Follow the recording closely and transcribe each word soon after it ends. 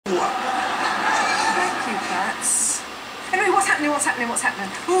what's happening, what's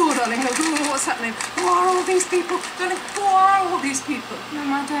happening? Oh, darling, look, what's happening? Who are all these people? Darling, who are all these people? Mum,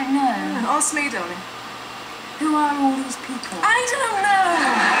 I don't know. Ask me, darling. Who are all these people? I don't know.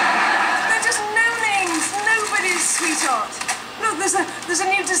 They're just no names. Nobody's, sweetheart. Look, there's a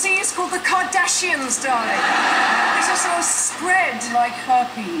new disease called the Kardashians, darling. It's a sort of spread. Like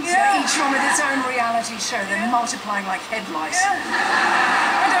herpes. Yeah. Each one with its own reality show. They're multiplying like head lice. Yeah.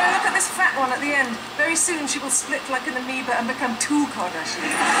 And darling, look at this fat one at the end. Very soon she will split like an amoeba and become two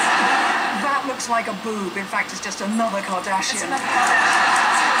Kardashians. That looks like a boob. In fact, it's just another Kardashian. It's another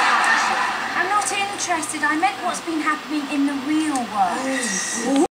Kardashian. I'm not interested. I meant what's been happening in the real world.